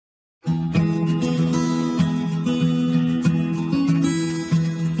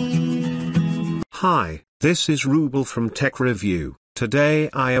Hi, this is Rubel from Tech Review. Today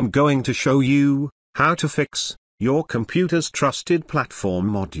I am going to show you how to fix your computer's trusted platform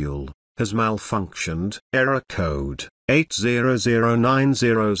module has malfunctioned. Error code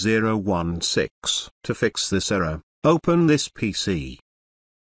 800900016. To fix this error, open this PC.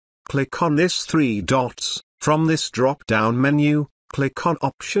 Click on this three dots. From this drop-down menu, click on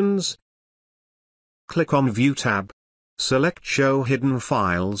Options. Click on View tab. Select Show Hidden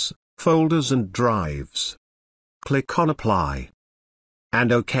Files, Folders and Drives. Click on Apply.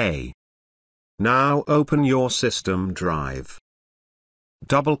 And OK. Now open your system drive.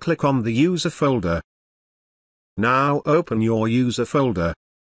 Double-click on the user folder. Now open your user folder.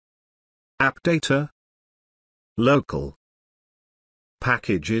 App Data. Local.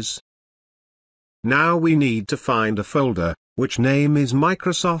 Packages. Now we need to find a folder, which name is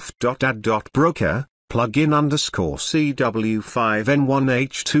Microsoft.add.broker,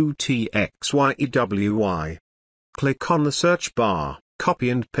 plugin_CW5N1H2TXYEWY. Click on the search bar, copy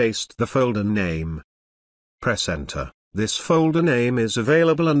and paste the folder name. Press Enter. This folder name is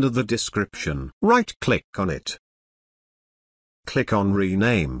available under the description. Right-click on it. Click on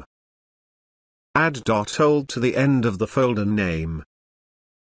Rename. Add .old to the end of the folder name.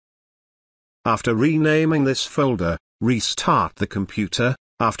 After renaming this folder, restart the computer.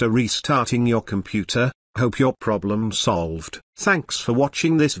 After restarting your computer, hope your problem solved. Thanks for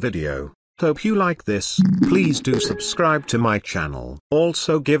watching this video. Hope you like this. Please do subscribe to my channel.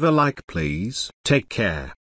 Also give a like please. Take care.